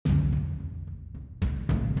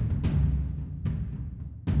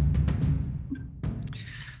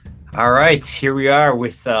All right, here we are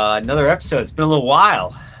with another episode. It's been a little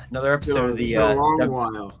while. Another episode of It's the been a long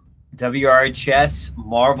while. WRHS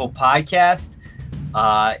Marvel podcast.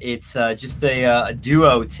 It's just a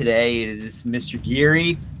duo today. It is Mr.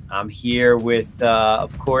 Geary. I'm here with,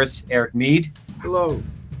 of course, Eric Mead. Hello.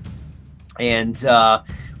 And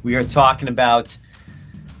we are talking about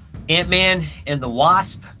Ant-Man and the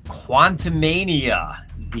Wasp Quantumania,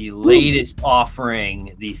 the latest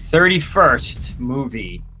offering, the 31st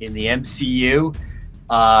movie in the MCU,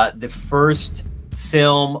 the first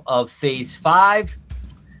film of Phase 5,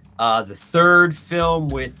 the third film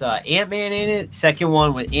with Ant-Man in it, second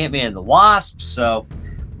one with Ant-Man and the Wasp. So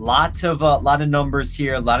lot of numbers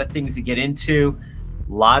here, a lot of things to get into,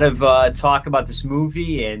 a lot of talk about this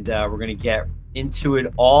movie, and we're going to get into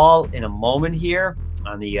it all in a moment here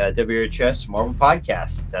on the WRHS Marvel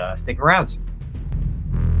podcast. Stick around.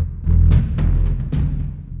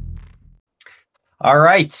 All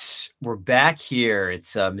right, we're back here.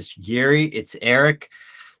 It's Mr. Geary, it's Eric.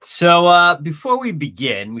 So before we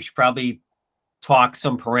begin, we should probably talk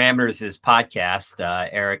some parameters of this podcast,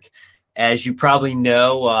 Eric. As you probably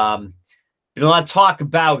know, been a lot of talk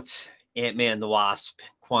about Ant-Man and the Wasp,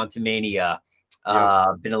 Quantumania.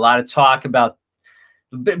 Been a lot of talk about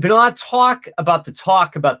the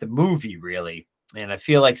movie, really. And I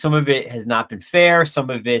feel like some of it has not been fair.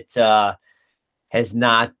 Some of it has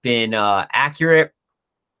not been accurate.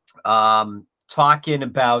 Talking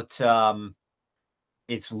about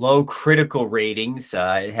its low critical ratings.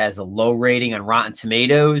 It has a low rating on Rotten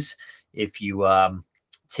Tomatoes. If you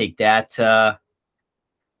take that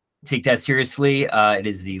seriously, it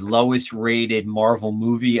is the lowest rated Marvel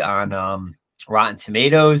movie on Rotten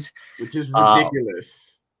Tomatoes, which is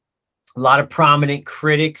ridiculous. A lot of prominent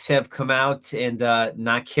critics have come out and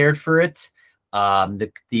not cared for it.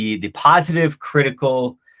 The positive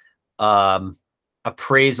critical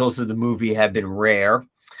appraisals of the movie have been rare,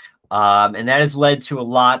 and that has led to a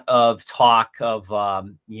lot of talk of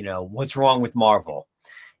what's wrong with Marvel.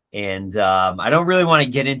 And I don't really want to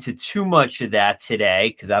get into too much of that today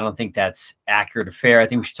because I don't think that's accurate or fair. I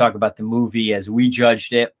think we should talk about the movie as we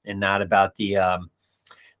judged it and not about the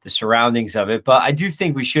surroundings of it. But I do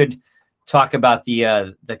think we should talk about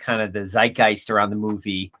the kind of the zeitgeist around the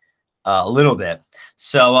movie a little bit.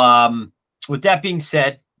 So with that being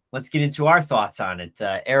said, let's get into our thoughts on it.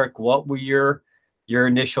 Eric, what were your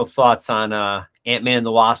initial thoughts on Ant-Man and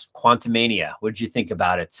the Wasp Quantumania? What did you think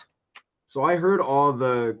about it? So I heard all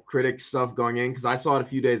the critic stuff going in because I saw it a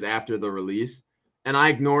few days after the release, and I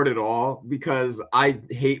ignored it all because I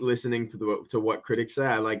hate listening to what critics say.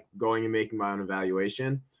 I like going and making my own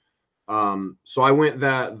evaluation. So I went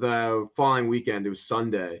the following weekend. It was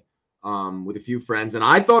Sunday, with a few friends, and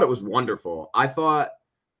I thought it was wonderful. I thought,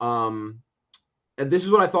 and this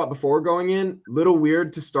is what I thought before going in. Little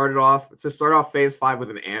weird to start off Phase 5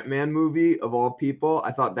 with an Ant-Man movie of all people.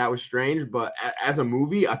 I thought that was strange, but as a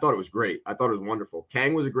movie, I thought it was great. I thought it was wonderful.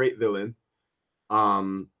 Kang was a great villain.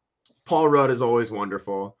 Paul Rudd is always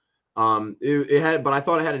wonderful. But I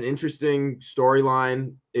thought it had an interesting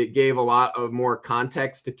storyline. It gave a lot of more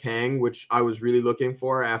context to Kang, which I was really looking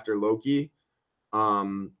for after Loki.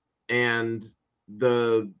 And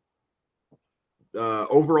the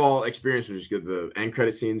overall experience was just good. The end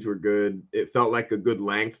credit scenes were good. It felt like a good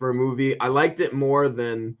length for a movie. I liked it more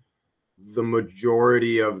than the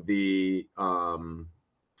majority of the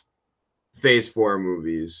Phase 4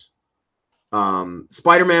 movies.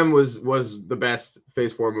 Spider-Man was the best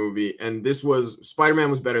Phase 4 movie, and Spider-Man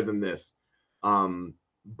was better than this.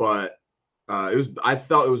 But I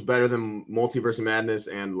felt it was better than Multiverse of Madness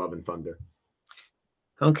and Love and Thunder.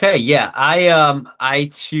 Okay, yeah,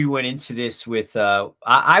 I too went into this with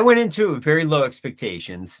I went into it with very low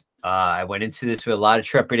expectations. I went into this with a lot of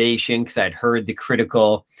trepidation because I'd heard the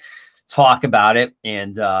critical talk about it,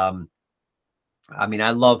 and I mean,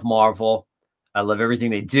 I love Marvel. I love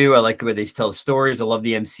everything they do. I like the way they tell stories. I love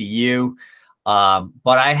the MCU,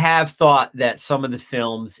 but I have thought that some of the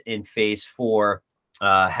films in Phase 4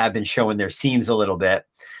 have been showing their seams a little bit.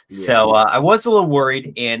 Yeah. So I was a little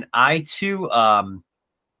worried, and I too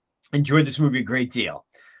enjoyed this movie a great deal.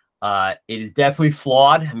 It is definitely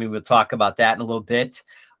flawed. I mean, we'll talk about that in a little bit.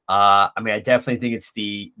 I mean, I definitely think it's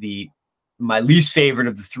my least favorite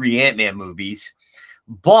of the 3 Ant-Man movies.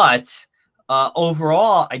 But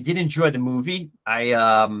overall, I did enjoy the movie.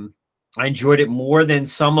 I enjoyed it more than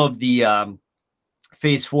some of the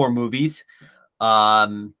Phase 4 movies.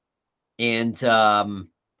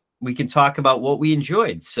 We can talk about what we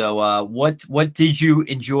enjoyed. So what did you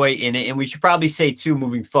enjoy in it? And we should probably say too,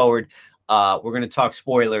 moving forward, we're going to talk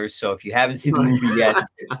spoilers. So if you haven't seen the movie yet,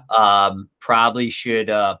 probably should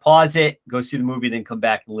pause it, go see the movie, then come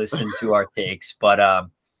back and listen to our takes. But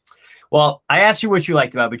well, I asked you what you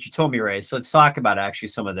liked about it, but you told me, Ray. So let's talk about actually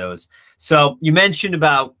some of those. So you mentioned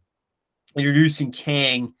about introducing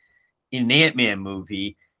Kang in an Ant-Man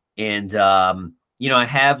movie. And, you know, I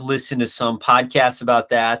have listened to some podcasts about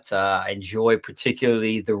that. I enjoy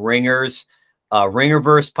particularly the Ringerverse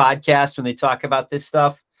podcast when they talk about this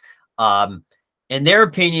stuff. And their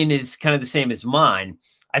opinion is kind of the same as mine.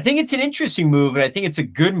 I think it's an interesting move, and I think it's a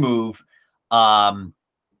good move.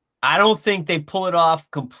 I don't think they pull it off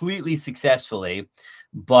completely successfully,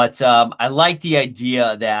 but I like the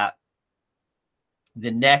idea that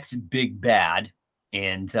the next big bad,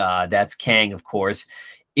 and that's Kang, of course,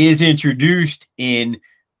 is introduced in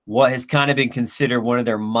what has kind of been considered one of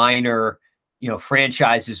their minor, you know,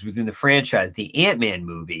 franchises within the franchise, the Ant-Man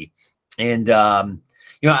movie. And,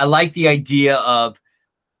 you know, I like the idea of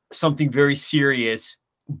something very serious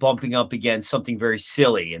bumping up against something very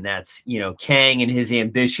silly. And that's, you know, Kang and his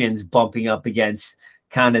ambitions bumping up against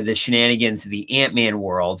kind of the shenanigans of the Ant-Man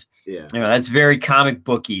world. Yeah. You know, that's very comic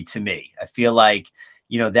booky to me. I feel like,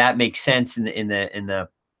 you know, that makes sense in the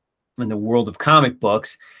world of comic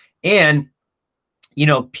books. And, you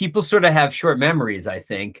know, people sort of have short memories, I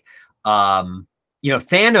think. You know,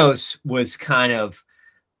 Thanos was kind of,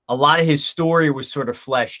 a lot of his story was sort of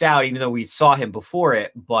fleshed out, even though we saw him before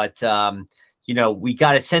it. But, you know, we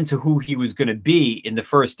got a sense of who he was going to be in the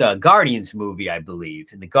first Guardians movie, I believe.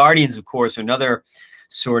 And the Guardians, of course, are another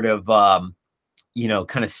sort of, you know,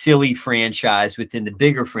 kind of silly franchise within the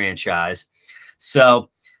bigger franchise. So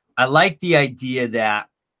I like the idea that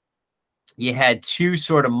you had two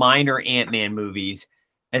sort of minor Ant-Man movies,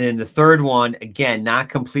 and then the third one, again, not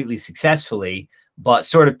completely successfully, but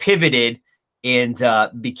sort of pivoted and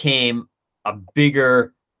became a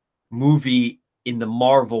bigger movie in the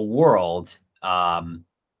Marvel world.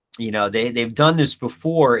 You know, they've done this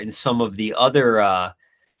before in some of the other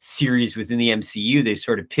series within the MCU. They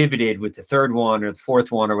sort of pivoted with the third one or the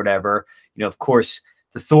fourth one or whatever. You know, of course,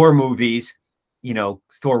 the Thor movies, you know,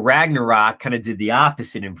 Thor Ragnarok kind of did the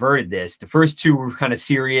opposite, inverted this. The first two were kind of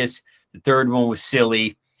serious. The third one was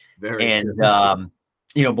silly. Very and silly.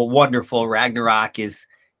 you know, but wonderful. Ragnarok is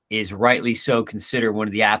rightly so considered one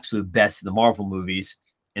of the absolute best of the Marvel movies.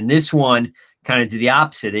 And this one kind of did the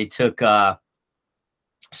opposite. They took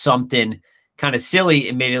something kind of silly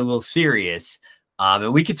and made it a little serious.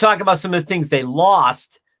 And we could talk about some of the things they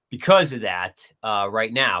lost because of that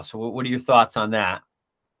right now. So what are your thoughts on that?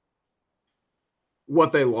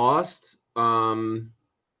 What they lost? I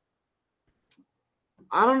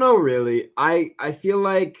don't know, really. I feel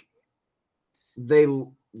like they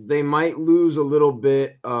might lose a little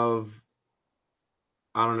bit of,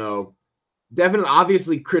 I don't know, definitely,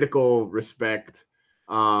 obviously critical respect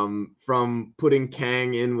from putting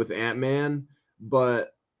Kang in with Ant-Man,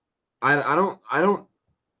 but I don't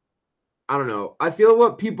know. I feel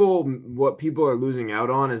what people are losing out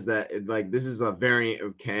on is that like this is a variant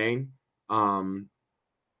of Kang.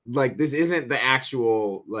 Like this isn't the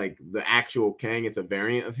actual Kang, it's a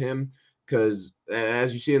variant of him, because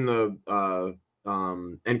as you see in the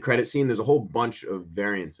end credit scene, there's a whole bunch of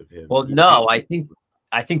variants of him. Well, no, I think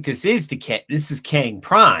this is this is Kang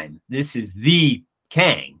Prime. This is the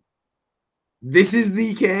Kang. This is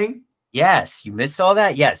the Kang? Yes, you missed all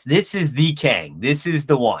that. Yes, this is the Kang. This is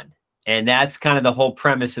the one. And that's kind of the whole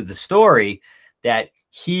premise of the story, that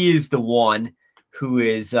he is the one who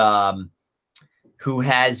is who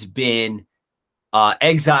has been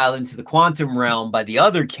exiled into the quantum realm by the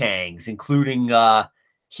other Kangs, including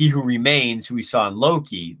He Who Remains, who we saw in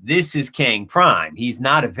Loki. This is Kang Prime. He's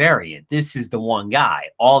not a variant. This is the one guy.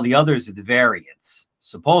 All the others are the variants,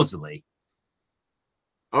 supposedly.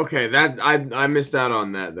 Okay, that I missed out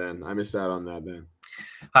on that then.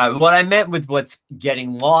 What I meant with what's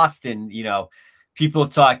getting lost, and you know, people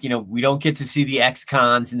have talked, you know, we don't get to see the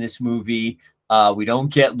ex-cons in this movie. We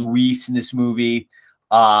don't get Luis in this movie.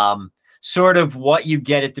 Sort of what you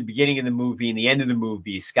get at the beginning of the movie and the end of the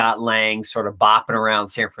movie, Scott Lang sort of bopping around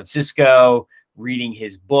San Francisco, reading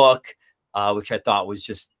his book, which I thought was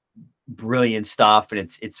just brilliant stuff. And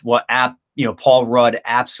it's what Paul Rudd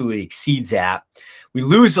absolutely exceeds at. We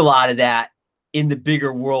lose a lot of that in the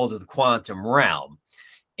bigger world of the quantum realm.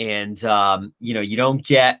 And, you know, you don't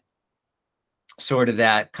get sort of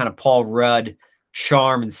that kind of Paul Rudd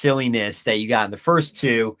charm and silliness that you got in the first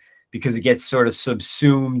two, because it gets sort of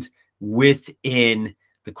subsumed within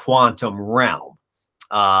the quantum realm.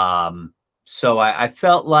 So I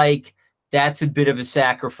felt like that's a bit of a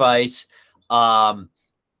sacrifice.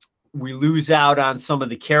 we lose out on some of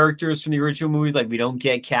the characters from the original movie. Like we don't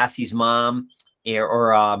get Cassie's mom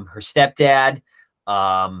or her stepdad.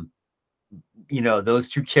 Um, those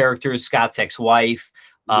two characters, Scott's ex-wife.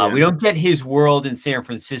 Yeah. We don't get his world in San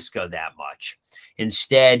Francisco that much.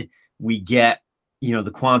 Instead, we get,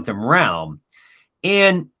 the quantum realm.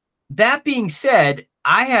 And that being said,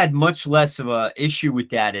 I had much less of a issue with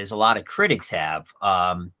that as a lot of critics have.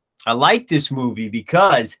 I like this movie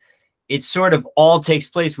because it sort of all takes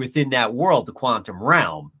place within that world, the quantum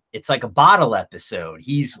realm. It's like a bottle episode.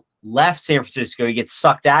 He's left San Francisco, he gets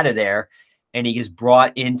sucked out of there, and he gets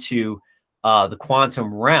brought into the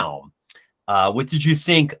quantum realm. What did you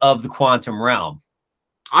think of the quantum realm?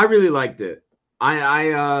 I really liked it.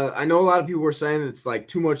 I know a lot of people were saying it's like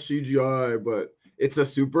too much CGI, but it's a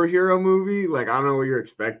superhero movie. Like I don't know what you're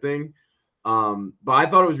expecting. But I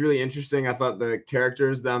thought it was really interesting. I thought the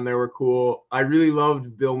characters down there were cool. I really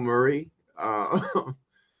loved Bill Murray. I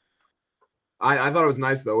thought it was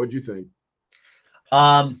nice though. What'd you think?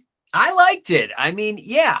 I liked it. I mean,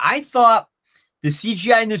 yeah, I thought the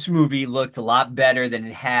CGI in this movie looked a lot better than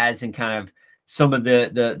it has in kind of some of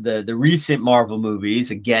the recent Marvel movies.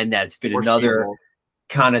 Again, that's been another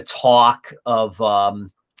kind of talk of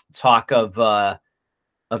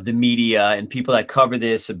the media and people that cover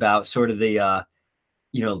this about sort of the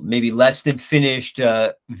maybe less than finished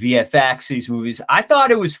VFX these movies. I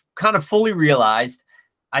thought it was kind of fully realized.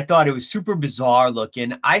 I thought it was super bizarre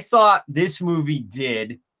looking. I thought this movie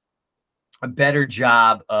did a better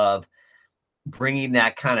job of bringing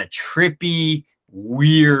that kind of trippy,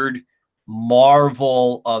 weird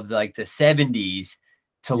Marvel of like the 70s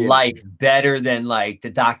to life better than like the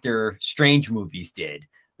Doctor Strange movies did.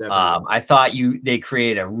 I thought they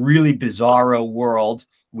created a really bizarro world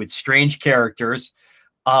with strange characters.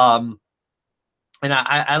 And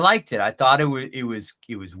I liked it. I thought it was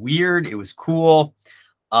weird. It was cool.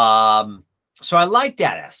 So I like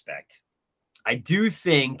that aspect. I do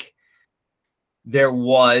think there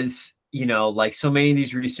was, like so many of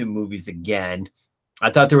these recent movies, again, I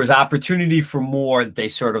thought there was opportunity for more that they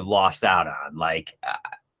sort of lost out on. Like, I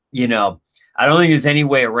don't think there's any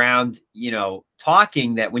way around,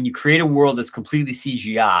 talking that when you create a world that's completely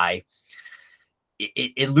CGI,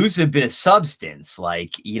 it loses a bit of substance.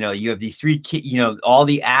 Like, you have these three all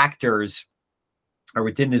the actors are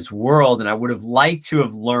within this world, and I would have liked to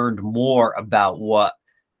have learned more about what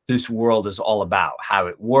this world is all about, how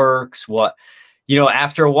it works,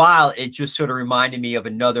 after a while, it just sort of reminded me of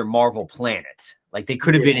another Marvel planet. Like they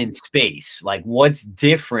could have been in space. Like what's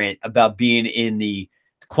different about being in the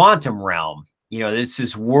quantum realm? There's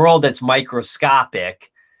this world that's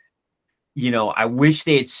microscopic. I wish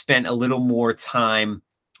they had spent a little more time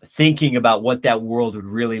thinking about what that world would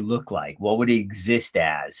really look like. What would it exist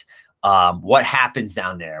as? What happens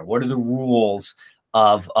down there? What are the rules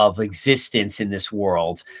of existence in this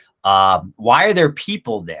world? Why are there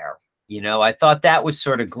people there? I thought that was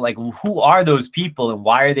sort of like, who are those people and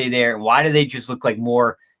why are they there? And why do they just look like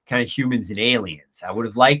more kind of humans and aliens? I would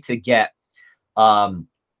have liked to get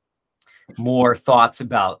more thoughts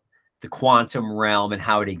about the quantum realm and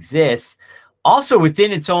how it exists. Also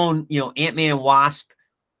within its own, Ant-Man and Wasp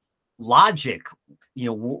logic,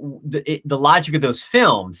 the logic of those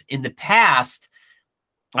films. In the past,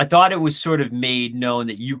 I thought it was sort of made known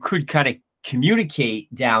that you could kind of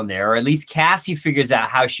communicate down there, or at least Cassie figures out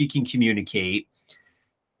how she can communicate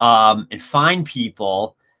and find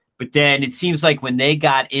people. But then it seems like when they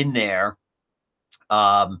got in there,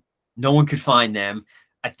 no one could find them.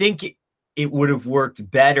 I think it would have worked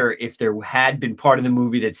better if there had been part of the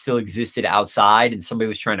movie that still existed outside and somebody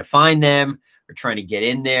was trying to find them or trying to get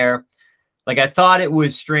in there. Like I thought it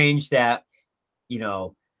was strange that,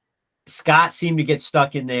 Scott seemed to get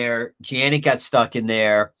stuck in there. Janet got stuck in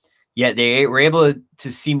there. Yet they were able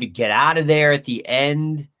to seem to get out of there at the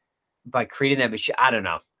end by creating that machine. I don't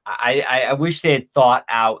know. I wish they had thought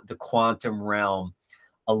out the quantum realm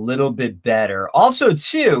a little bit better. Also,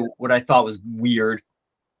 too, what I thought was weird,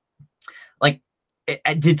 like,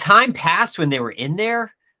 did time pass when they were in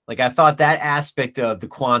there? Like, I thought that aspect of the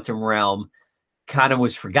quantum realm kind of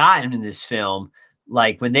was forgotten in this film.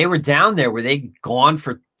 Like, when they were down there, were they gone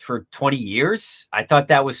for 20 years? I thought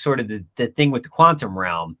that was sort of the thing with the quantum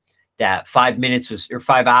realm. That 5 minutes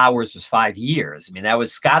 5 hours was 5 years. I mean, that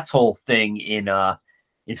was Scott's whole thing in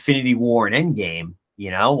Infinity War and Endgame,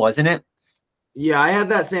 wasn't it? Yeah, I had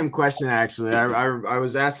that same question actually. I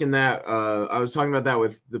was asking that. I was talking about that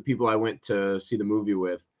with the people I went to see the movie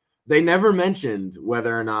with. They never mentioned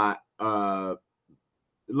whether or not,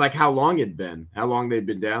 like how long it'd been, how long they'd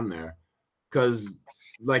been down there, because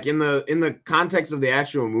like in the context of the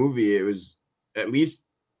actual movie, it was at least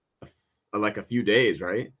like a few days,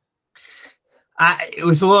 right? It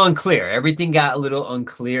was a little unclear. Everything got a little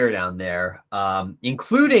unclear down there,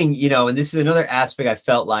 including, and this is another aspect I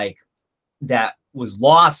felt like that was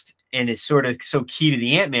lost and is sort of so key to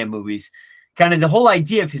the Ant-Man movies. Kind of the whole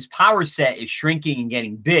idea of his power set is shrinking and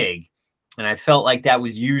getting big. And I felt like that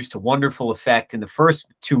was used to wonderful effect in the first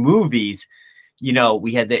two movies.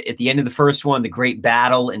 We had at the end of the first one, the great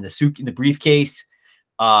battle in the briefcase,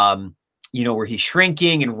 where he's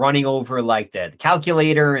shrinking and running over like the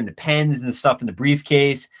calculator and the pens and the stuff in the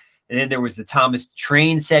briefcase. And then there was the Thomas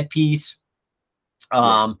Train set piece.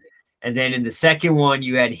 And then in the second one,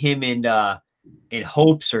 you had him in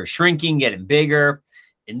hopes or shrinking, getting bigger.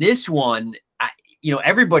 In this one,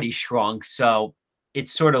 everybody shrunk. So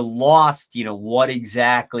it's sort of lost, what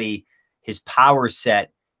exactly his power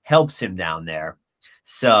set helps him down there.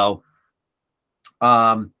 So,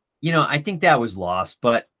 I think that was lost,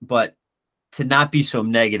 but to not be so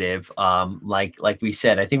negative, like we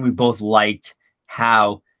said, I think we both liked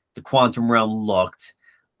how the quantum realm looked.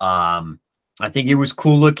 I think it was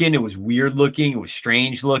cool looking. It was weird looking. It was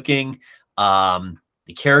strange looking. The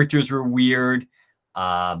characters were weird.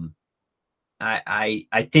 I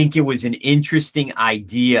think it was an interesting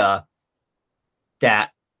idea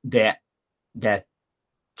that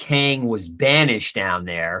Kang was banished down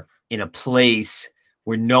there in a place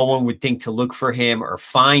where no one would think to look for him or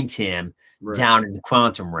find him down in the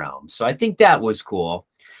quantum realm. So I think that was cool.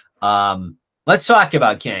 Let's talk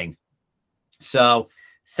about Kang. So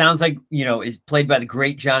sounds like, is played by the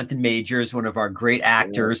great Jonathan Majors, one of our great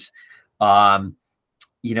actors.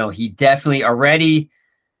 He definitely already,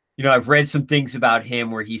 I've read some things about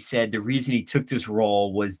him where he said the reason he took this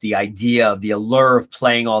role was the idea of the allure of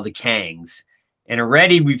playing all the Kangs. And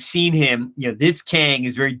already we've seen him, this Kang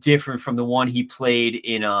is very different from the one he played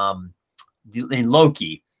in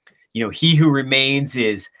Loki. He Who Remains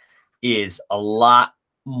is a lot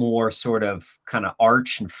more sort of kind of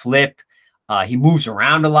arch and flip. He moves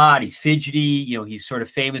around a lot. He's fidgety. He sort of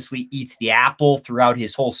famously eats the apple throughout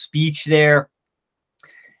his whole speech there.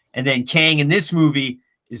 And then Kang in this movie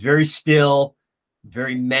is very still,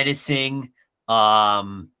 very menacing,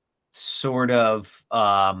 sort of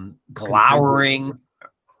glowering.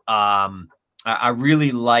 I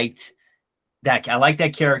really liked that. I like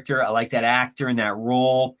that character. I like that actor in that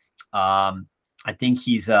role. I think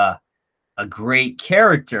he's a great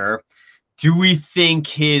character. Do we think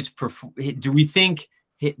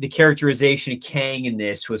the characterization of Kang in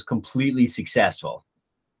this was completely successful?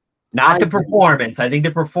 Not the performance. I think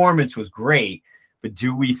the performance was great, but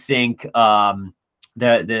do we think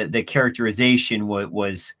the characterization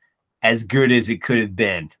was as good as it could have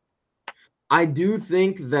been? I do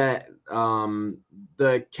think that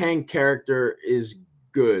the Kang character is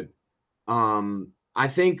good. I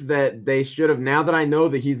think that they should have, now that I know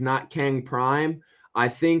that he's not Kang Prime, I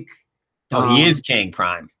think he is Kang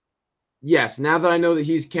Prime. Yes, now that I know that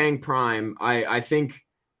he's Kang Prime, I think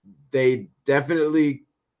they definitely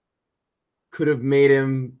could have made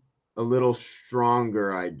him a little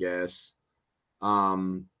stronger, I guess.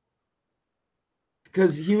 Because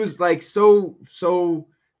he was like so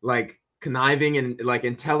like conniving and like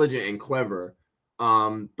intelligent and clever.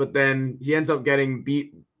 But then he ends up getting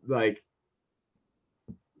beat like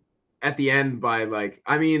at the end by like,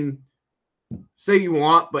 I mean, say you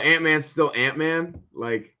want, but Ant-Man's still Ant-Man.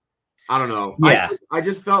 Like, I don't know. Yeah. I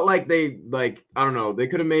just felt like they like, I don't know, they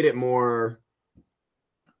could have made it more.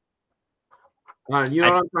 You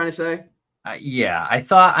know what I'm trying to say? Yeah,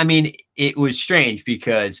 I mean, it was strange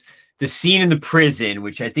because the scene in the prison,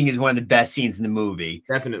 which I think is one of the best scenes in the movie,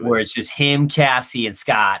 definitely, where it's just him, Cassie, and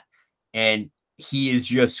Scott, and he is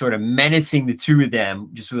just sort of menacing the two of them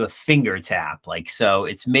just with a finger tap. Like, so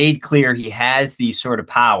it's made clear he has these sort of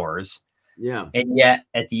powers. Yeah. And yet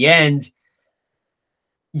at the end,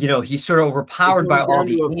 he's sort of overpowered by all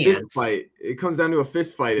the ants. It comes down to a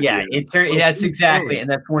fist fight. Yeah, that's exactly, and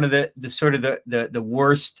that's one of the sort of the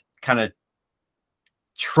worst kind of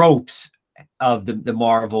tropes of the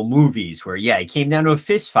Marvel movies, where it came down to a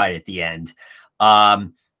fist fight at the end.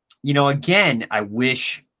 Again, I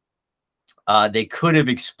wish they could have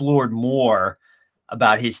explored more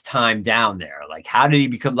about his time down there. Like, how did he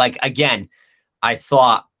become, like, again, I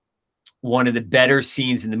thought one of the better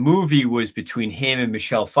scenes in the movie was between him and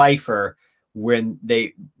Michelle Pfeiffer when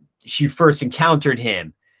she first encountered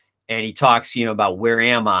him, and he talks, about where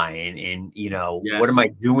am I? And yes. What am I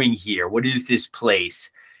doing here? What is this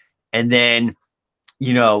place? And then,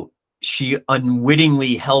 she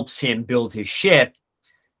unwittingly helps him build his ship.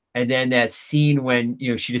 And then that scene when,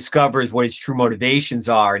 she discovers what his true motivations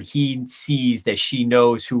are, and he sees that she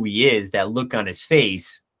knows who he is, that look on his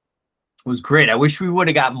face was great. I wish we would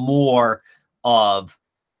have got more of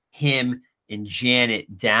him and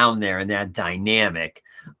Janet down there and that dynamic.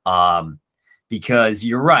 Because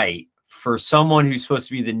you're right, for someone who's supposed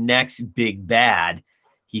to be the next big bad,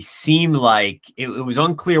 he seemed like it was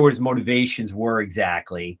unclear what his motivations were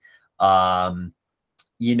exactly.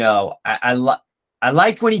 You know, I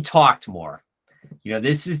liked when he talked more. You know,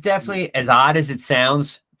 this is definitely, as odd as it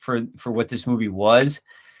sounds for what this movie was,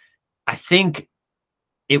 I think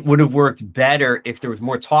it would have worked better if there was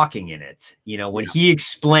more talking in it. You know, when he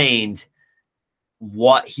explained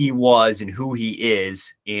what he was and who he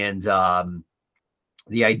is, and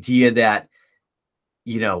the idea that,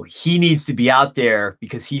 you know, he needs to be out there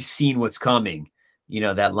because he's seen what's coming. You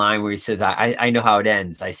know, that line where he says, I know how it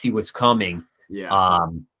ends. I see what's coming. Yeah.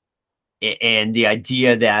 And the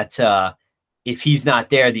idea that if he's not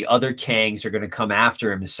there, the other Kangs are going to come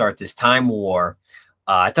after him and start this time war.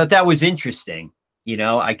 I thought that was interesting. You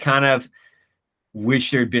know, I kind of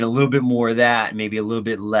wish there'd been a little bit more of that, maybe a little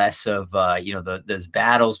bit less of, you know, those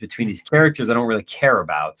battles between these characters I don't really care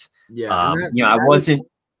about. Yeah. You know, I wasn't.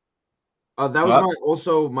 That was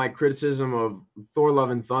also my criticism of Thor: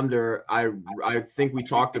 Love and Thunder. I think we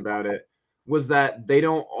talked about it. Was that they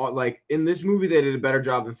don't like in this movie they did a better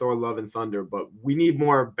job than Thor: Love and Thunder, but we need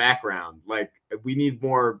more background. Like we need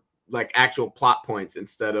more like actual plot points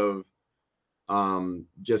instead of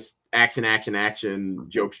just action,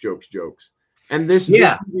 jokes. And this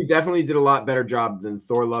movie definitely did a lot better job than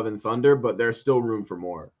Thor: Love and Thunder, but there's still room for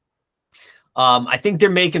more. I think they're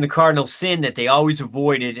making the cardinal sin that they always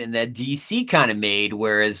avoided and that DC kind of made,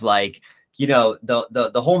 whereas like, you know,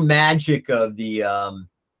 the whole magic of the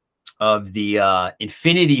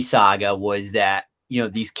Infinity Saga was that, you know,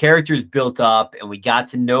 these characters built up and we got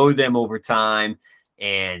to know them over time,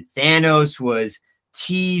 and Thanos was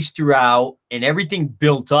teased throughout and everything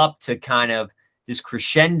built up to kind of this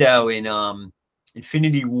crescendo in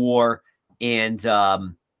Infinity War and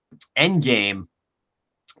Endgame,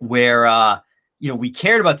 where you know, we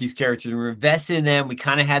cared about these characters and we were invested in them. We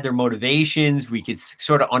kind of had their motivations. We could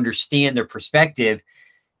sort of understand their perspective.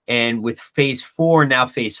 And with phase 4, now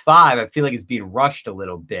phase 5, I feel like it's being rushed a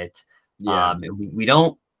little bit. Yes. And we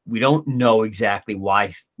don't know exactly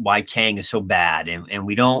why Kang is so bad. And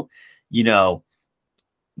we don't, you know,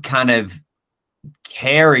 kind of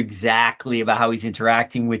care exactly about how he's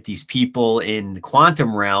interacting with these people in the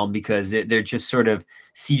quantum realm, because they're just sort of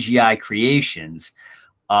CGI creations.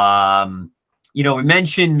 You know, we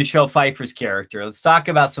mentioned Michelle Pfeiffer's character. Let's talk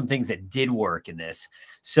about some things that did work in this.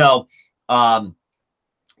 So,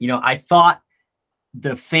 you know, I thought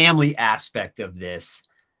the family aspect of this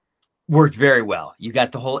worked very well. You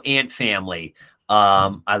got the whole Ant family.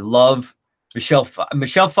 I love Michelle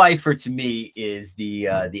Pfeiffer. To me, is the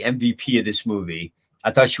MVP of this movie.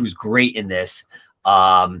 I thought she was great in this.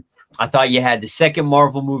 I thought you had the second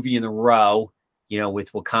Marvel movie in a row, you know,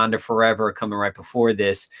 with Wakanda Forever coming right before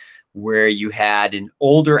this, where you had an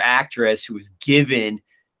older actress who was given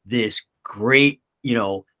this great, you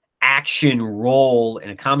know, action role in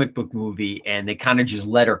a comic book movie, and they kind of just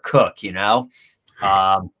let her cook, you know.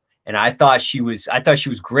 And I thought she was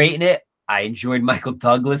great in it. I enjoyed Michael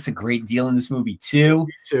Douglas a great deal in this movie too.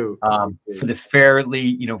 Me too. For the fairly,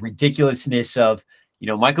 you know, ridiculousness of, you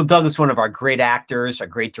know, Michael Douglas, one of our great actors, a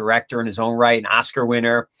great director in his own right, an Oscar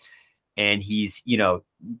winner. And he's, you know,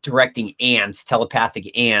 directing ants,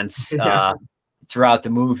 telepathic ants, throughout the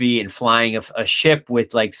movie, and flying a ship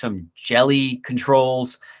with like some jelly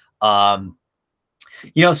controls. You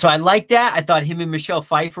know, so I like that. I thought him and Michelle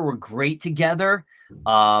Pfeiffer were great together.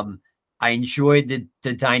 I enjoyed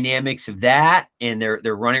the dynamics of that, and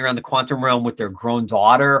they're running around the quantum realm with their grown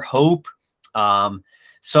daughter, Hope.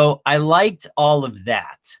 So I liked all of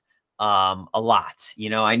that a lot. You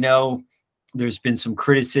know, I know there's been some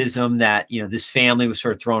criticism that, you know, this family was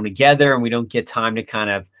sort of thrown together and we don't get time to kind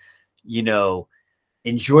of, you know,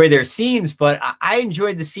 enjoy their scenes. But I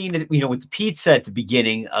enjoyed the scene that, you know, with the pizza at the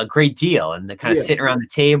beginning a great deal, and the kind of sitting around the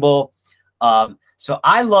table. So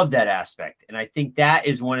I love that aspect. And I think that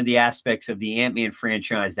is one of the aspects of the Ant-Man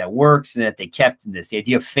franchise that works and that they kept in this, the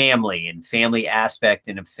idea of family and family aspect,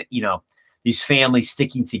 and, you know, these families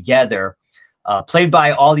sticking together, played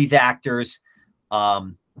by all these actors,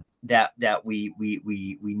 that we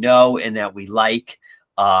know and that we like.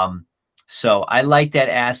 So I like that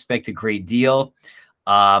aspect a great deal.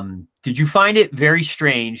 Did you find it very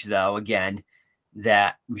strange, though, again,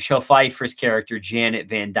 that Michelle Pfeiffer's character, Janet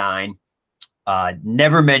Van Dyne,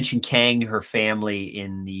 never mentioned Kang to her family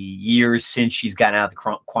in the years since she's gotten out of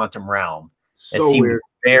the quantum realm? That seemed weird.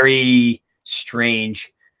 Very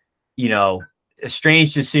strange, you know, a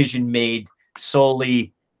strange decision made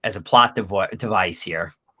solely as a plot device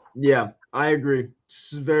here. Yeah, I agree.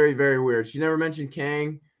 It's very, very weird. She never mentioned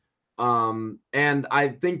Kang. And I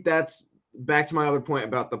think that's back to my other point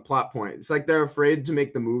about the plot point. It's like they're afraid to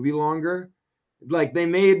make the movie longer. Like they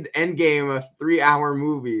made Endgame a 3-hour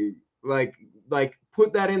movie. Like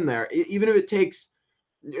put that in there. Even if it takes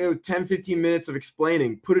 10, 15 minutes of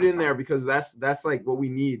explaining, put it in there, because that's like what we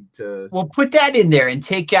need to. Well, put that in there and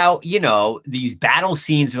take out, these battle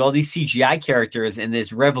scenes with all these CGI characters and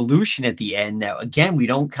this revolution at the end that, again, we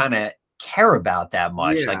don't kind of care about that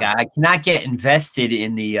much. Like Yeah, I cannot get invested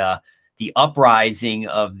in the uprising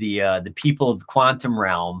of the people of the quantum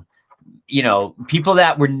realm, people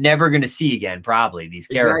that we're never going to see again, probably, these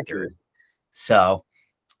exactly. characters. So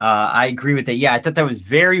I agree with that. Yeah, I thought that was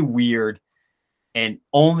very weird and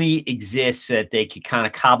only exists so that they could kind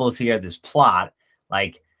of cobble together this plot.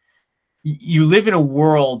 Like, you live in a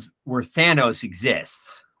world where Thanos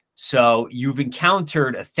exists. So you've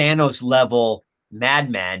encountered a Thanos level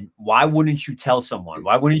madman. Why wouldn't you tell someone?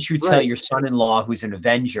 Why wouldn't you tell Right. your son-in-law, who's an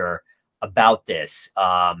Avenger, about this?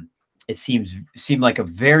 It seemed like a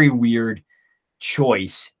very weird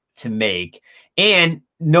choice to make, and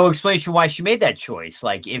no explanation why she made that choice.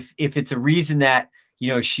 Like, if it's a reason that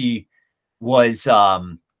she was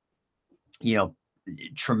traumatically,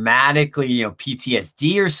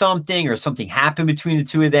 PTSD or something happened between the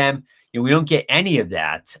two of them. We don't get any of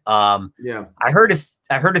that. Yeah. I heard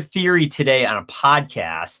a theory today on a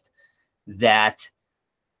podcast that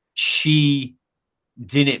she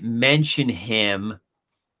didn't mention him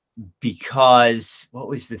because, what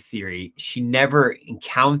was the theory? She never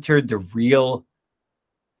encountered the real.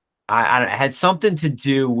 I don't know, it had something to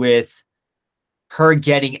do with her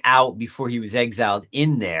getting out before he was exiled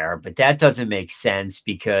in there, but that doesn't make sense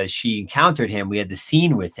because she encountered him. We had the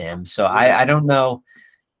scene with him. So Right. I don't know.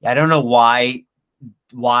 I don't know why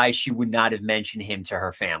she would not have mentioned him to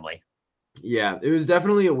her family. Yeah, it was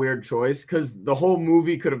definitely a weird choice, because the whole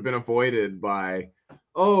movie could have been avoided by,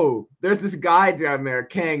 oh, there's this guy down there,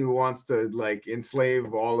 Kang, who wants to like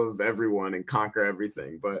enslave all of everyone and conquer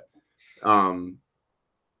everything. But um,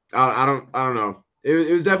 I don't know.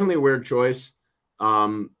 It was definitely a weird choice.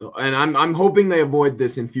 And I'm hoping they avoid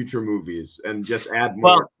this in future movies and just add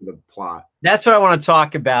more Well, to the plot. that's what I want to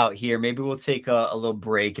talk about here. Maybe we'll take a little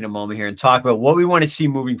break in a moment here and talk about what we want to see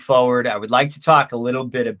moving forward. I would like to talk a little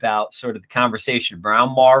bit about sort of the conversation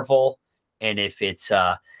around Marvel, and if it's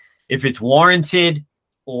warranted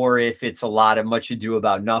or if it's a lot of much ado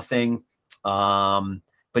about nothing.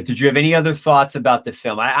 But did you have any other thoughts about the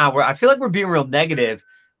film? I feel like we're being real negative.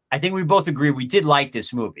 I think we both agree we did like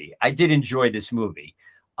this movie. I did enjoy this movie.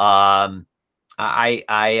 I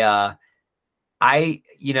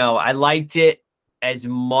liked it as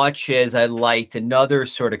much as I liked another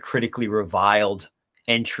sort of critically reviled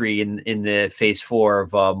entry in the Phase 4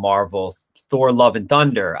 of Marvel, Thor: Love and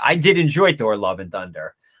Thunder. I did enjoy Thor: Love and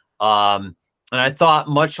Thunder, and I thought,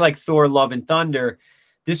 much like Thor: Love and Thunder,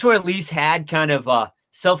 this one at least had kind of a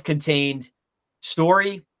self-contained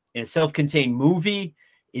story and a self-contained movie.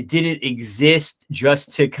 It didn't exist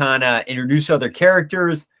just to kind of introduce other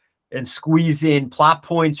characters and squeeze in plot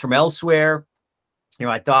points from elsewhere.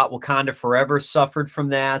 I thought Wakanda Forever suffered from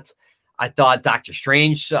that. I thought Doctor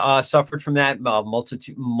Strange suffered from that,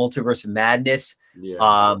 Multiverse of Madness.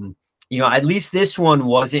 Yeah. At least this one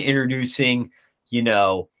wasn't introducing,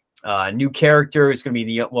 new character. It's going to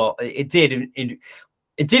be it did. It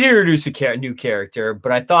did introduce a new character,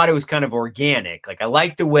 but I thought it was kind of organic. Like, I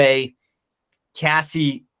liked the way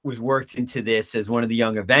Cassie was worked into this as one of the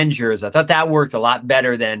Young Avengers. I thought that worked a lot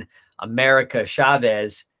better than America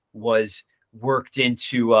Chavez was worked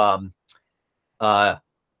into the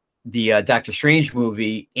Doctor Strange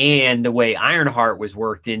movie, and the way Ironheart was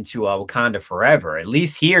worked into Wakanda Forever. At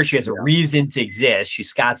least here she has a reason to exist. She's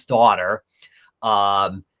Scott's daughter.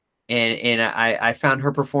 And I found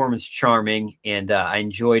her performance charming, and I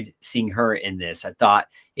enjoyed seeing her in this. I thought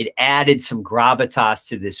it added some gravitas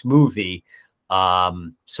to this movie.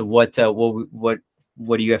 So what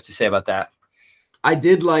do you have to say about that? I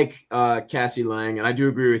did like Cassie Lang, and I do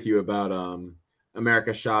agree with you about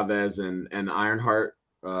America Chavez and Ironheart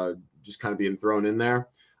just kind of being thrown in there.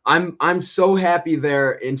 I'm so happy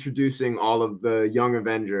they're introducing all of the Young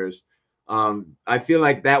Avengers. I feel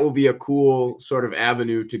like that will be a cool sort of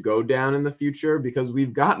avenue to go down in the future, because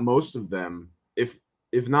we've got most of them, if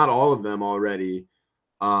not all of them already,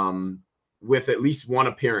 with at least one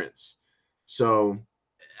appearance. So,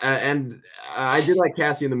 and I did like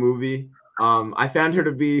Cassie in the movie. I found her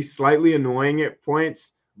to be slightly annoying at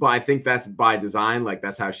points, but I think that's by design. Like,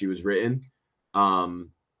 that's how she was written.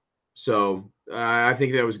 So I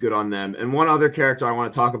think that was good on them. And one other character I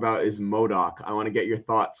want to talk about is MODOK. I want to get your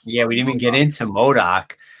thoughts. Yeah, we didn't even get into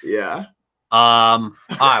MODOK. Yeah. All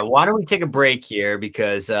right, why don't we take a break here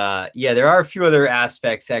because yeah, there are a few other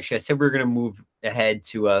aspects. Actually, I said we were going to move ahead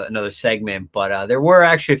to another segment, but there were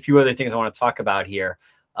actually a few other things I want to talk about here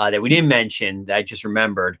that we didn't mention that I just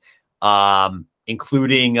remembered,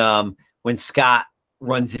 including when Scott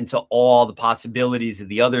runs into all the possibilities of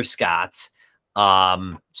the other Scotts.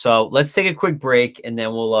 So let's take a quick break and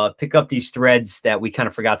then we'll pick up these threads that we kind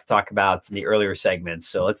of forgot to talk about in the earlier segments.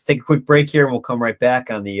 So let's take a quick break here and we'll come right back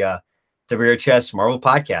on the WRHS Marvel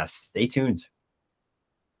Podcast. Stay tuned.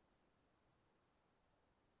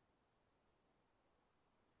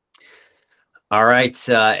 All right,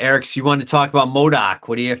 Eric, so you wanted to talk about MODOK.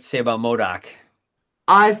 What do you have to say about MODOK?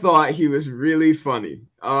 I thought he was really funny.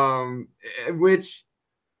 Which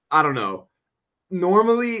I don't know.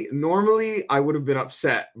 Normally I would have been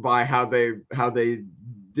upset by how they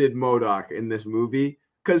did MODOK in this movie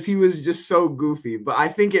because he was just so goofy. But I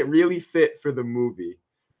think it really fit for the movie.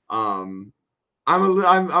 I'm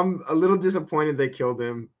a little disappointed they killed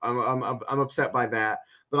him. I'm upset by that.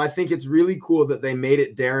 But I think it's really cool that they made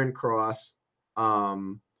it Darren Cross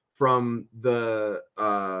from the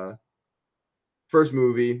first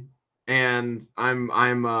movie, and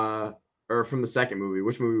or from the second movie.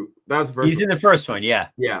 Which movie? That was the first. He's in the first one, yeah.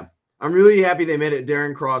 Yeah. I'm really happy they made it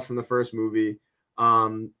Darren Cross from the first movie.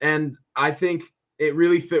 And I think it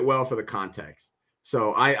really fit well for the context.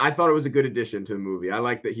 So I thought it was a good addition to the movie. I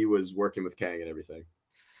like that he was working with Kang and everything.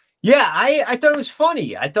 Yeah, I thought it was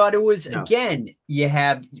funny. I thought it was, again, you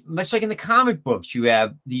have, much like in the comic books, you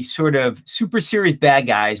have these sort of super serious bad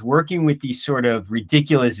guys working with these sort of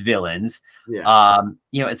ridiculous villains. Yeah.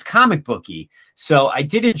 You know, it's comic booky. So I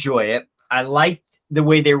did enjoy it. I liked the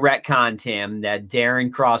way they retconned him, that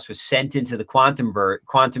Darren Cross was sent into the quantum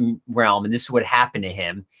realm, and this is what happened to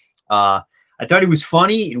him. I thought he was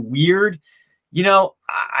funny and weird. You know,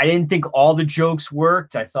 I didn't think all the jokes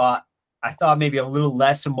worked. I thought maybe a little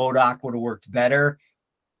less of MODOK would have worked better.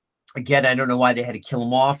 Again, I don't know why they had to kill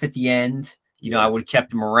him off at the end. You know, I would have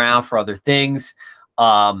kept him around for other things.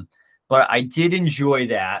 But I did enjoy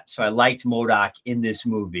that. So I liked MODOK in this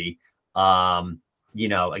movie. You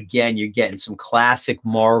know, again, you're getting some classic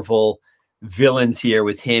Marvel villains here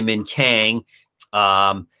with him and Kang.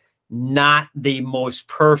 Not the most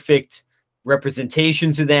perfect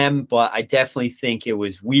representations of them, but I definitely think it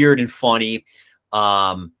was weird and funny.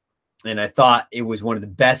 And I thought it was one of the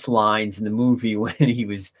best lines in the movie when he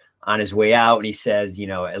was on his way out and he says, you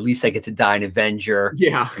know, at least I get to die an Avenger.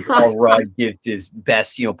 Yeah. Paul Rudd gives his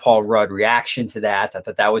best, you know, Paul Rudd reaction to that. I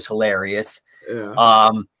thought that was hilarious.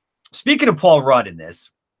 Yeah. Speaking of Paul Rudd in this,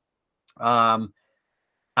 I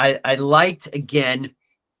liked, again,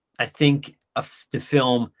 I think the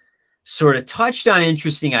film sort of touched on an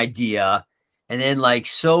interesting idea. And then, like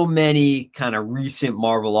so many kind of recent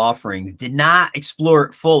Marvel offerings, did not explore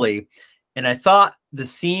it fully. And I thought the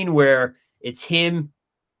scene where it's him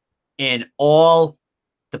and all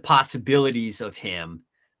the possibilities of him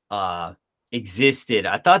existed,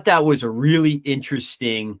 I thought that was a really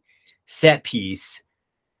interesting set piece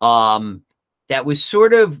that was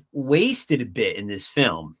sort of wasted a bit in this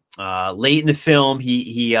film. Late in the film,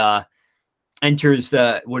 he enters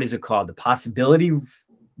the, what is it called? The possibility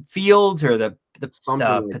field, or the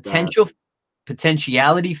like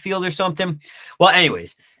potentiality field or something. Well,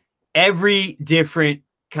 anyways, every different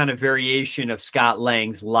kind of variation of Scott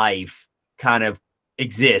Lang's life kind of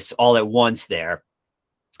exists all at once there.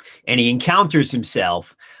 And he encounters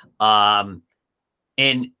himself. And,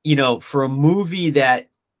 you know, for a movie that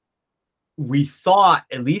we thought,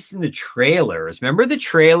 at least in the trailers, remember the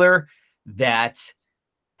trailer that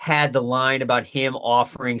had the line about him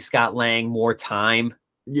offering Scott Lang more time?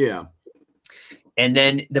 Yeah. And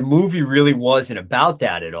then the movie really wasn't about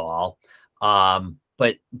that at all.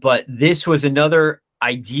 But this was another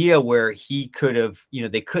idea where he could have, you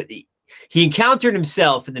know, he encountered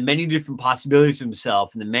himself and the many different possibilities of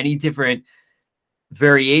himself and the many different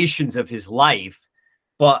variations of his life,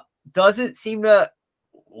 but doesn't seem to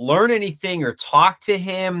learn anything or talk to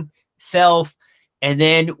himself. And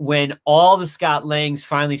then when all the Scott Langs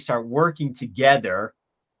finally start working together,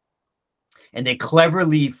 and they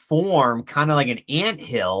cleverly form kind of like an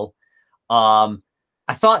anthill, I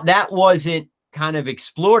thought that wasn't kind of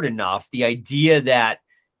explored enough. The idea that,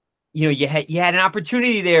 you know, you had an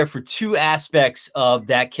opportunity there for two aspects of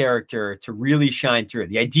that character to really shine through.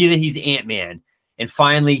 The idea that he's Ant-Man, and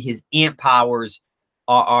finally his ant powers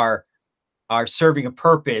are serving a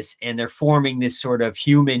purpose, and they're forming this sort of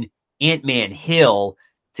human Ant-Man hill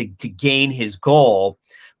to gain his goal.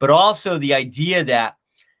 But also the idea that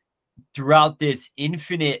throughout this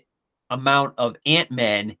infinite amount of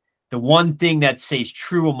Ant-Men, the one thing that stays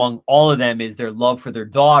true among all of them is their love for their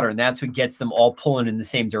daughter, and that's what gets them all pulling in the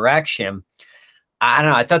same direction. I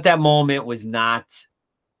don't know. I thought that moment was not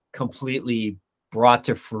completely brought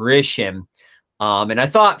to fruition. And I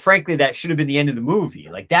thought, frankly, that should have been the end of the movie.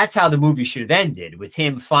 Like, that's how the movie should have ended, with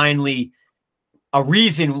him finally a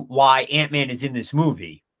reason why Ant-Man is in this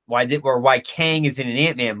movie, why Kang is in an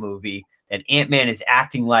Ant-Man movie, that Ant-Man is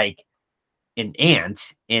acting like an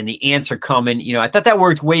ant, and the ants are coming. You know, I thought that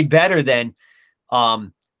worked way better than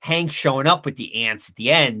Hank showing up with the ants at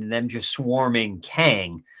the end and them just swarming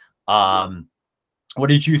Kang. What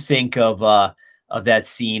did you think of that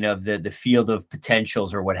scene of the field of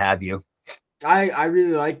potentials or what have you? I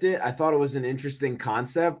really liked it. I thought it was an interesting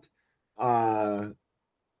concept. And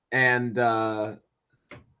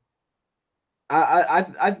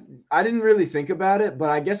I didn't really think about it, but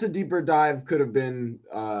I guess a deeper dive could have been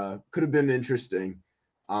interesting.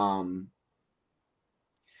 I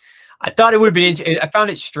thought it would have been. I found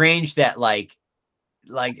it strange that like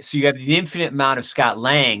so you have the infinite amount of Scott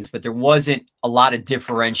Langs, but there wasn't a lot of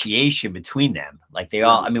differentiation between them. Like they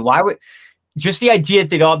all. I mean, why would just the idea that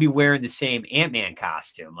they'd all be wearing the same Ant-Man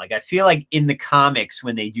costume? Like I feel like in the comics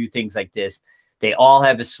when they do things like this, they all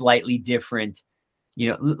have a slightly different. You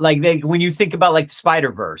know, like when you think about like the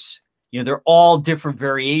Spider-Verse, you know, they're all different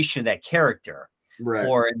variation of that character. Right.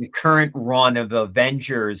 Or in the current run of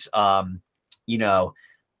Avengers, you know,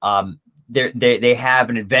 they have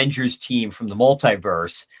an Avengers team from the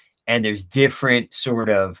multiverse, and there's different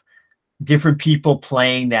people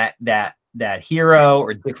playing that hero,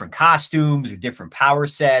 or different costumes or different power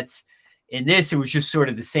sets. In this, it was just sort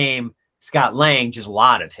of the same Scott Lang, just a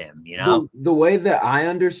lot of him, you know. The way that I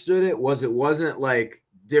understood it wasn't like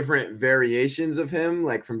different variations of him,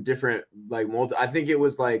 like from different like I think it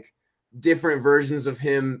was like different versions of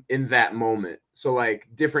him in that moment. So like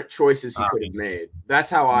different choices he could have made. That's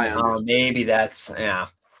how I understood. Maybe that's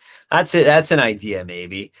that's it. That's an idea,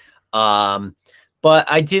 maybe. But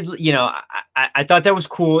I did, you know, I thought that was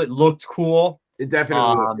cool. It looked cool. It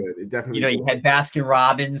definitely looked good. It definitely, you know, you had Baskin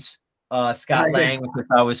Robbins, Scott Lang, which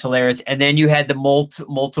I thought was hilarious, and then you had the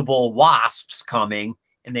multiple wasps coming,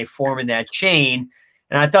 and they form in that chain,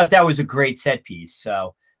 and I thought that was a great set piece.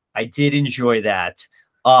 So I did enjoy that.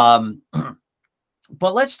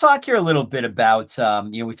 But let's talk here a little bit about,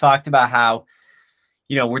 you know, we talked about how,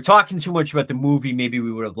 you know, we're talking too much about the movie maybe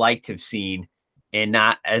we would have liked to have seen, and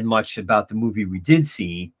not as much about the movie we did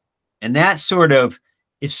see. And that is sort of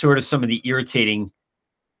some of the irritating,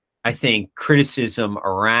 I think, criticism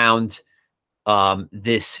around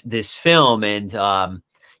this film. And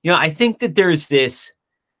you know, I think that there's this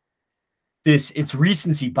it's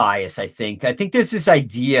recency bias. I think there's this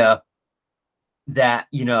idea that,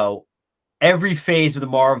 you know, every phase of the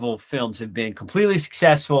Marvel films have been completely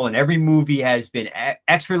successful, and every movie has been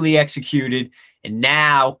expertly executed, and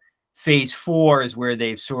now phase 4 is where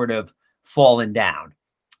they've sort of fallen down.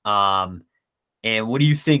 And what do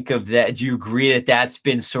you think of that? Do you agree that that's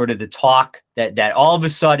been sort of the talk, that all of a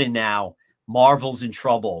sudden now Marvel's in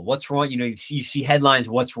trouble? What's wrong? You know, you see headlines,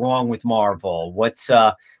 what's wrong with Marvel? What's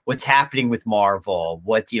happening with Marvel?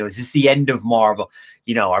 What, you know, is this the end of Marvel?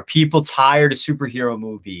 You know, are people tired of superhero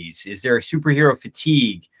movies? Is there a superhero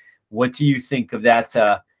fatigue? What do you think of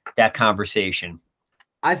that conversation?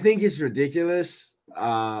 I think it's ridiculous.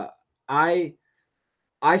 I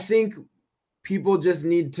think people just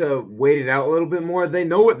need to wait it out a little bit more. They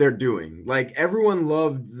know what they're doing. Like everyone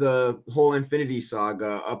loved the whole Infinity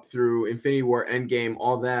Saga up through Infinity War, Endgame,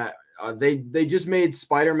 all that. They just made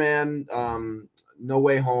Spider-Man No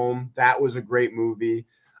Way Home. That was a great movie.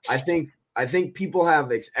 I think people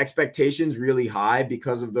have expectations really high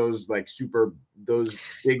because of those those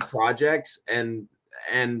big projects, and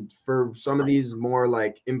for some of these more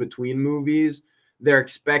like in between movies, they're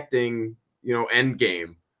expecting, you know,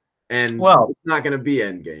 Endgame. And well, it's not going to be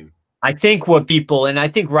Endgame. I think what people, and I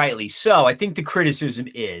think rightly so, I think the criticism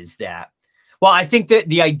is that, well, I think that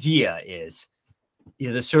the idea is, you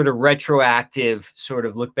know, the sort of retroactive sort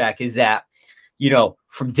of look back is that, you know,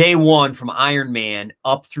 from day one, from Iron Man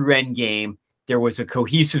up through Endgame, there was a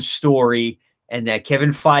cohesive story, and that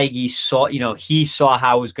Kevin Feige saw, you know, he saw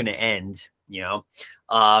how it was going to end, you know,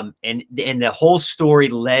 and the whole story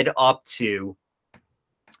led up to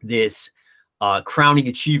this crowning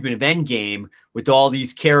achievement of Endgame with all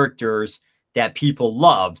these characters that people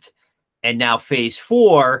loved. And now phase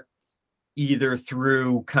 4, either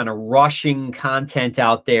through kind of rushing content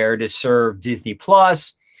out there to serve Disney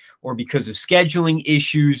Plus, or because of scheduling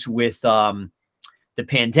issues with the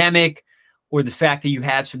pandemic, or the fact that you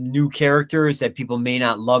have some new characters that people may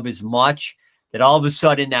not love as much, that all of a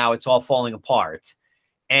sudden now it's all falling apart.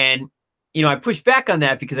 And I push back on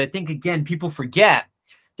that because I think, again, people forget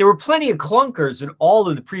there were plenty of clunkers in all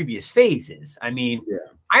of the previous phases. I mean, Yeah.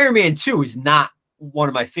 Iron Man 2 is not one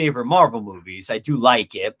of my favorite Marvel movies. I do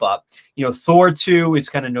like it, but, Thor 2 is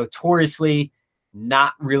kind of notoriously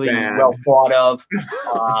not really Bad. well thought of.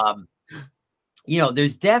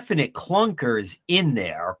 There's definite clunkers in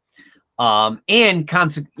there. And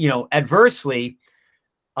adversely,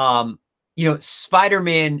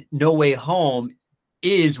 Spider-Man No Way Home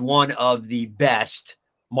is one of the best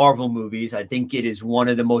Marvel movies. I think it is one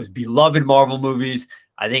of the most beloved Marvel movies.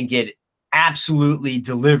 I think it absolutely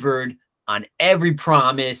delivered on every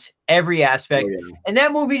promise, every aspect. Oh, yeah. And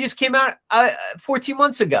that movie just came out 14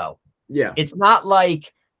 months ago. Yeah. It's not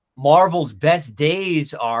like Marvel's best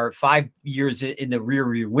days are 5 years in the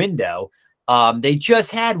rear window. They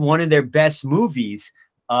just had one of their best movies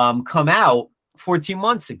come out 14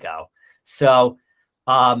 months ago. So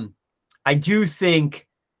I do think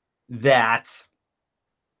that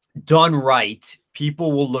done right,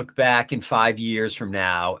 people will look back in 5 years from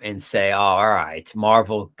now and say, "Oh, all right,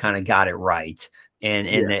 Marvel kind of got it right," and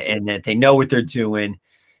that they know what they're doing.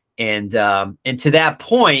 And to that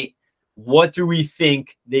point, what do we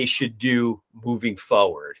think they should do moving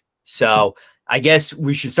forward? So I guess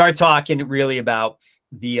we should start talking really about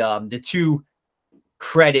the two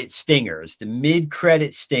credit stingers. The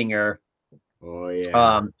mid-credit stinger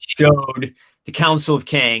showed the Council of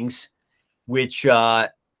Kangs, which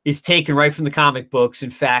is taken right from the comic books. In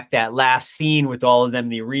fact, that last scene with all of them in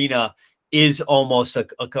the arena is almost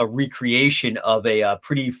a recreation of a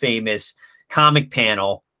pretty famous comic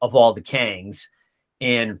panel of all the Kangs.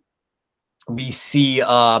 And we see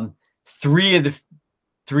three of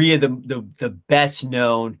the best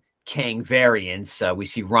known Kang variants. We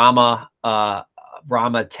see Rama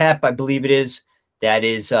Tep, I believe it is. That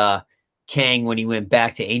is Kang when he went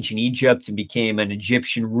back to ancient Egypt and became an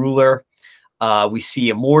Egyptian ruler. We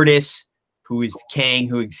see Immortus, who is the Kang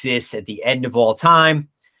who exists at the end of all time.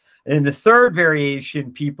 And then the third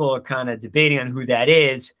variation, people are kind of debating on who that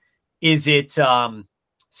is. Is it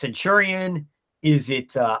Centurion? Is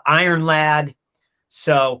it Iron Lad?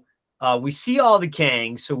 So we see all the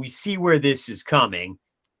Kangs, so we see where this is coming,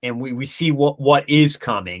 and we see what is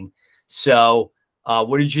coming. So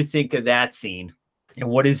what did you think of that scene? And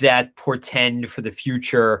what does that portend for the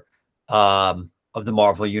future of the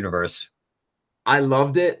Marvel Universe? I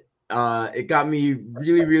loved it. It got me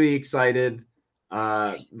really, really excited.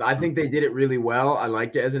 I think they did it really well. I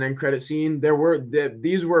liked it as an end credit scene.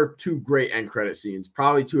 These were two great end credit scenes,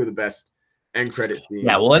 probably two of the best end credit scenes.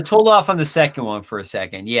 Yeah, well, let's hold off on the second one for a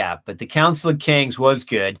second. Yeah, but the Council of Kangs was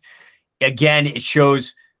good. Again, it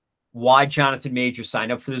shows why Jonathan Majors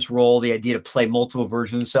signed up for this role, the idea to play multiple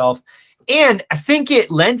versions of himself. And I think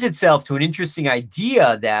it lends itself to an interesting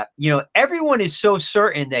idea that, everyone is so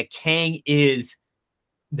certain that Kang is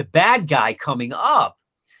the bad guy coming up.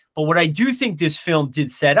 But what I do think this film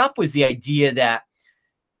did set up was the idea that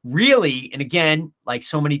really, and again, like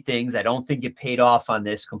so many things, I don't think it paid off on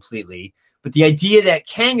this completely, but the idea that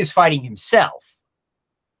Kang is fighting himself.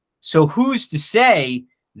 So who's to say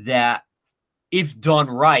that if done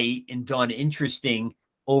right and done interesting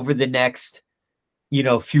over the next,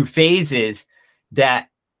 few phases, that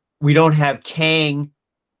we don't have Kang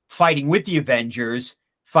fighting with the Avengers,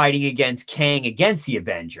 fighting against Kang against the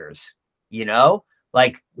Avengers,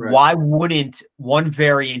 Like, Right. Why wouldn't one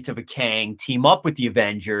variant of a Kang team up with the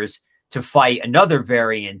Avengers to fight another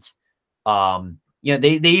variant?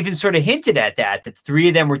 They even sort of hinted at that the three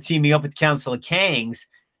of them were teaming up with Council of Kangs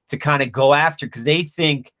to kind of go after, because they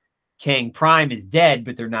think Kang Prime is dead,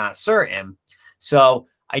 but they're not certain. So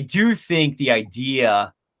I do think the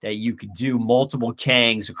idea that you could do multiple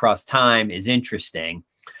Kangs across time is interesting.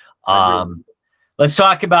 Let's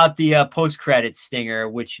talk about the post-credit stinger,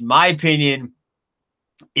 which in my opinion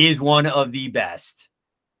is one of the best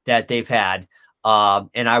that they've had.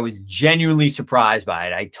 And I was genuinely surprised by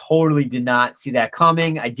it. I totally did not see that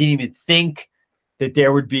coming. I didn't even think that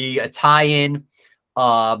there would be a tie-in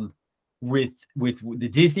with the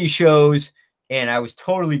Disney shows, and I was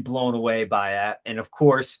totally blown away by that. And of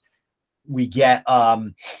course, we get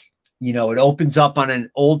it opens up on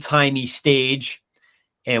an old-timey stage,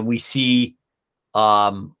 and we see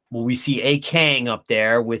a Kang up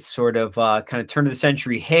there with sort of kind of turn of the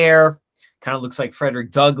century hair, kind of looks like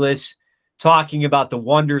Frederick Douglass, talking about the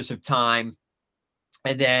wonders of time.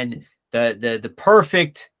 And then the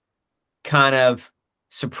perfect kind of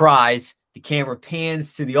surprise, the camera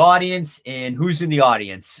pans to the audience, and who's in the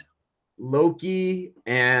audience? Loki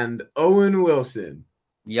and Owen Wilson.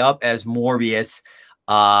 Yep, as Morbius.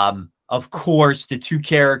 Of course, the two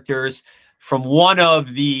characters from one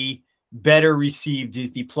of the better received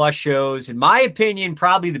Disney Plus shows. In my opinion,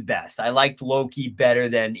 probably the best. I liked Loki even better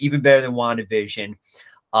than WandaVision.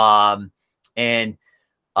 And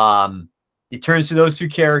it turns to those two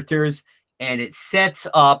characters, and it sets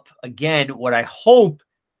up again what I hope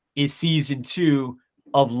is season 2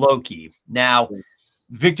 of Loki. Now,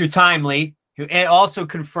 Victor Timely, who also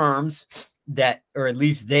confirms that, or at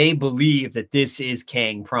least they believe that this is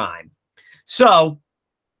Kang Prime. So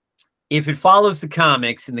if it follows the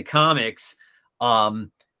comics, in the comics,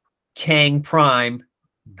 Kang Prime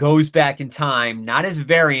goes back in time, not as a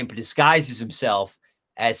variant, but disguises himself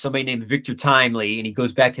as somebody named Victor Timely, and he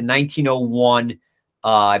goes back to 1901,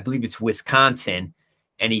 I believe it's Wisconsin,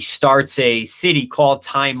 and he starts a city called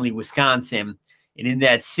Timely, Wisconsin. And in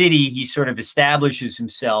that city, he sort of establishes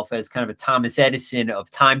himself as kind of a Thomas Edison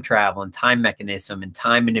of time travel and time mechanism and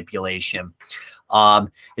time manipulation.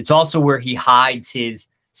 It's also where he hides his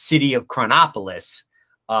city of Chronopolis,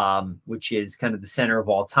 which is kind of the center of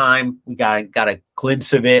all time. We got a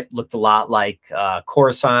glimpse of it. Looked a lot like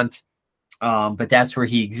Coruscant, but that's where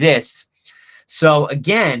he exists. So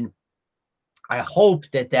again, I hope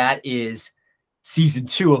that is season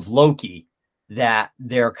 2 of Loki, that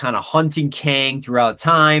they're kind of hunting Kang throughout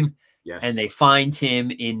time. Yes. And they find him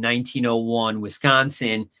in 1901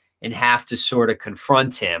 Wisconsin and have to sort of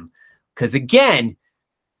confront him. Because again,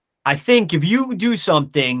 I think if you do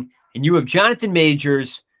something and you have Jonathan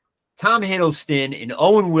Majors, Tom Hiddleston, and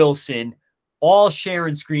Owen Wilson all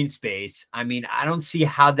sharing screen space, I mean, I don't see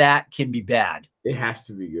how that can be bad. It has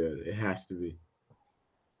to be good. It has to be.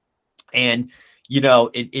 And,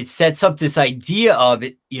 it sets up this idea of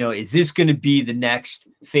it, is this going to be the next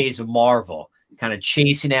phase of Marvel, kind of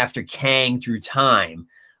chasing after Kang through time?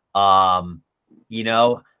 How's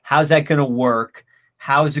that going to work?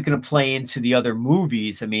 How is it going to play into the other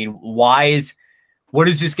movies? I mean, what is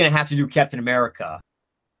this going to have to do with Captain America?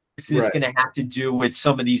 What is this going to have to do with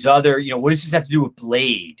some of these other, what does this have to do with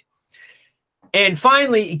Blade? And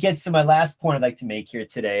finally, it gets to my last point I'd like to make here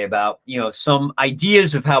today about, some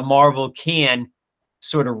ideas of how Marvel can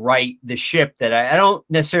sort of right the ship that I don't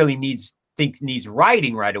necessarily think needs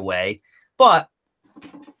writing right away, but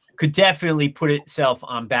could definitely put itself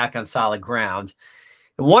back on solid ground.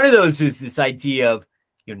 And one of those is this idea of,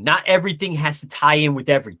 not everything has to tie in with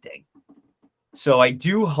everything. So I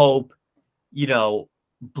do hope,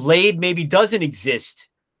 Blade maybe doesn't exist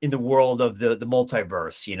in the world of the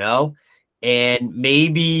multiverse, and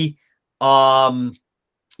maybe,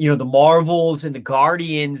 the Marvels and the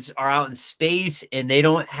Guardians are out in space and they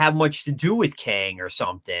don't have much to do with Kang or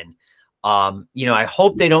something. I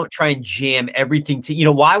hope they don't try and jam everything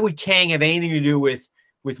to, why would Kang have anything to do with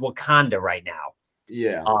Wakanda right now?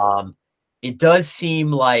 Yeah. It does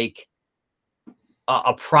seem like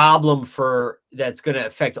a problem that's going to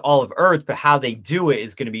affect all of Earth, but how they do it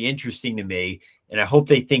is going to be interesting to me. And I hope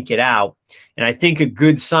they think it out. And I think a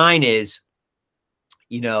good sign is,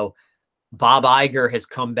 Bob Iger has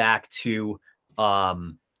come back to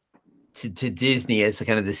Disney as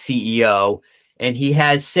kind of the CEO. And he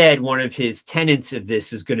has said one of his tenets of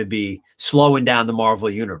this is going to be slowing down the Marvel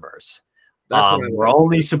universe. We're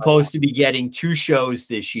only supposed to be getting 2 shows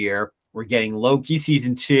this year. We're getting Loki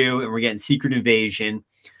season 2 and we're getting Secret Invasion.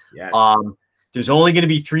 Yes. There's only going to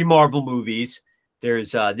be 3 Marvel movies.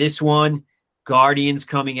 There's this one, Guardians,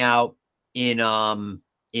 coming out in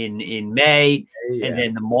May, and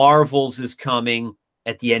then the Marvels is coming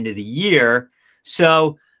at the end of the year.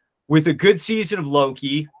 So with a good season of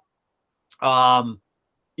Loki, a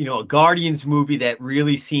Guardians movie that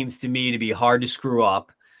really seems to me to be hard to screw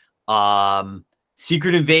up.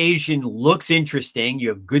 Secret Invasion looks interesting. You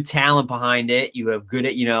have good talent behind it. You have good,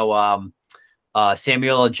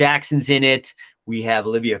 Samuel L. Jackson's in it. We have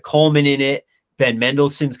Olivia Colman in it. Ben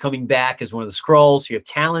Mendelsohn's coming back as one of the Skrulls. So you have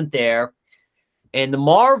talent there. And the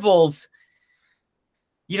Marvels,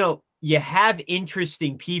 you have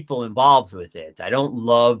interesting people involved with it. I don't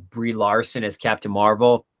love Brie Larson as Captain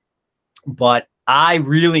Marvel, but I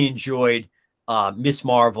really enjoyed Miss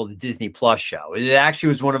Marvel, the Disney Plus show. It actually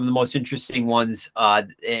was one of the most interesting ones,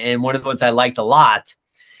 and one of the ones I liked a lot.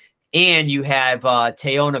 And you have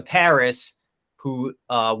Teyonah Parris, who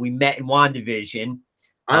we met in WandaVision.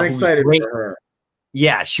 I'm excited for her.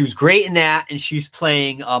 Yeah, she was great in that, and she's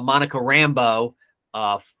playing Monica Rambeau,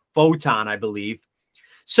 Photon, I believe.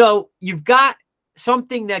 So you've got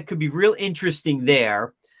something that could be real interesting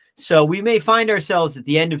there. So we may find ourselves at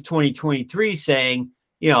the end of 2023 saying,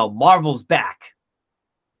 Marvel's back.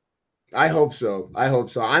 I hope so.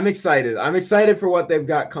 I'm excited. I'm excited for what they've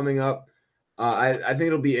got coming up. I think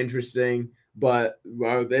it'll be interesting, but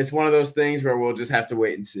it's one of those things where we'll just have to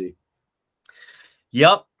wait and see.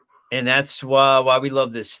 Yep. And that's why we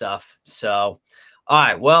love this stuff. So, all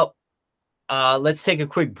right, well, let's take a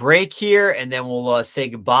quick break here, and then we'll say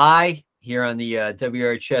goodbye here on the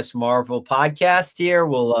WRHS Marvel podcast. Here,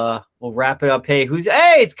 we'll wrap it up. Hey,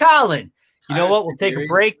 it's Colin. You know what? We'll take a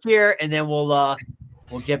break here, and then we'll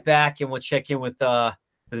get back and we'll check in with a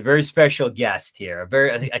very special guest here,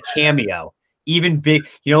 a cameo, even big.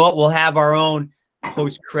 You know what? We'll have our own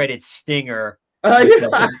post-credit stinger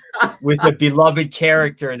with a beloved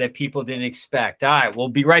character that people didn't expect. All right, we'll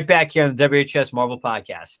be right back here on the WHS Marvel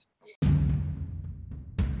podcast.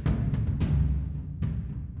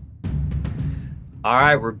 All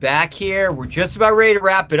right, we're back here. We're just about ready to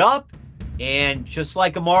wrap it up. And just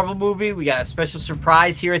like a Marvel movie, we got a special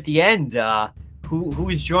surprise here at the end. Who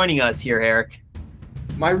is joining us here, Eric?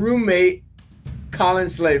 My roommate, Colin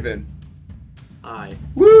Slavin. Hi.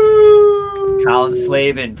 Woo! Colin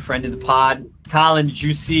Slavin, friend of the pod. Colin, did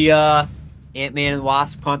you see Ant-Man and the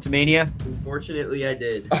Wasp: Quantumania? Unfortunately, I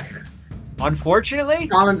did. Unfortunately?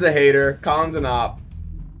 Colin's a hater. Colin's an op.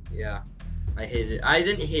 Yeah, I hated it. I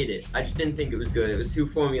didn't hate it. I just didn't think it was good. It was too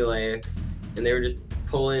formulaic, and they were just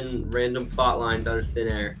pulling random plot lines out of thin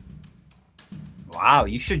air. Wow,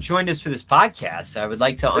 you should join us for this podcast. I would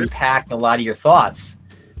like to unpack a lot of your thoughts.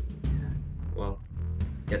 Well,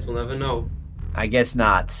 guess we'll never know. I guess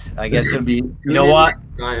not. I guess it'll be. You know what?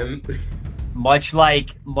 Time. Much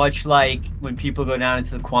like when people go down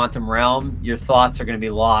into the quantum realm, your thoughts are going to be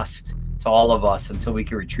lost to all of us until we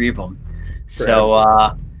can retrieve them. So,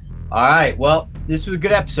 all right. Well, this was a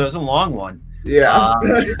good episode. It was a long one. Yeah.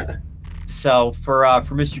 So for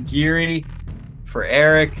Mr. Geary, for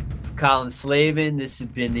Eric, for Colin Slavin, this has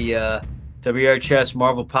been the WRHS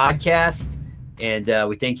Marvel podcast, and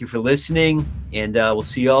we thank you for listening. And we'll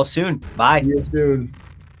see you all soon. Bye. See you soon.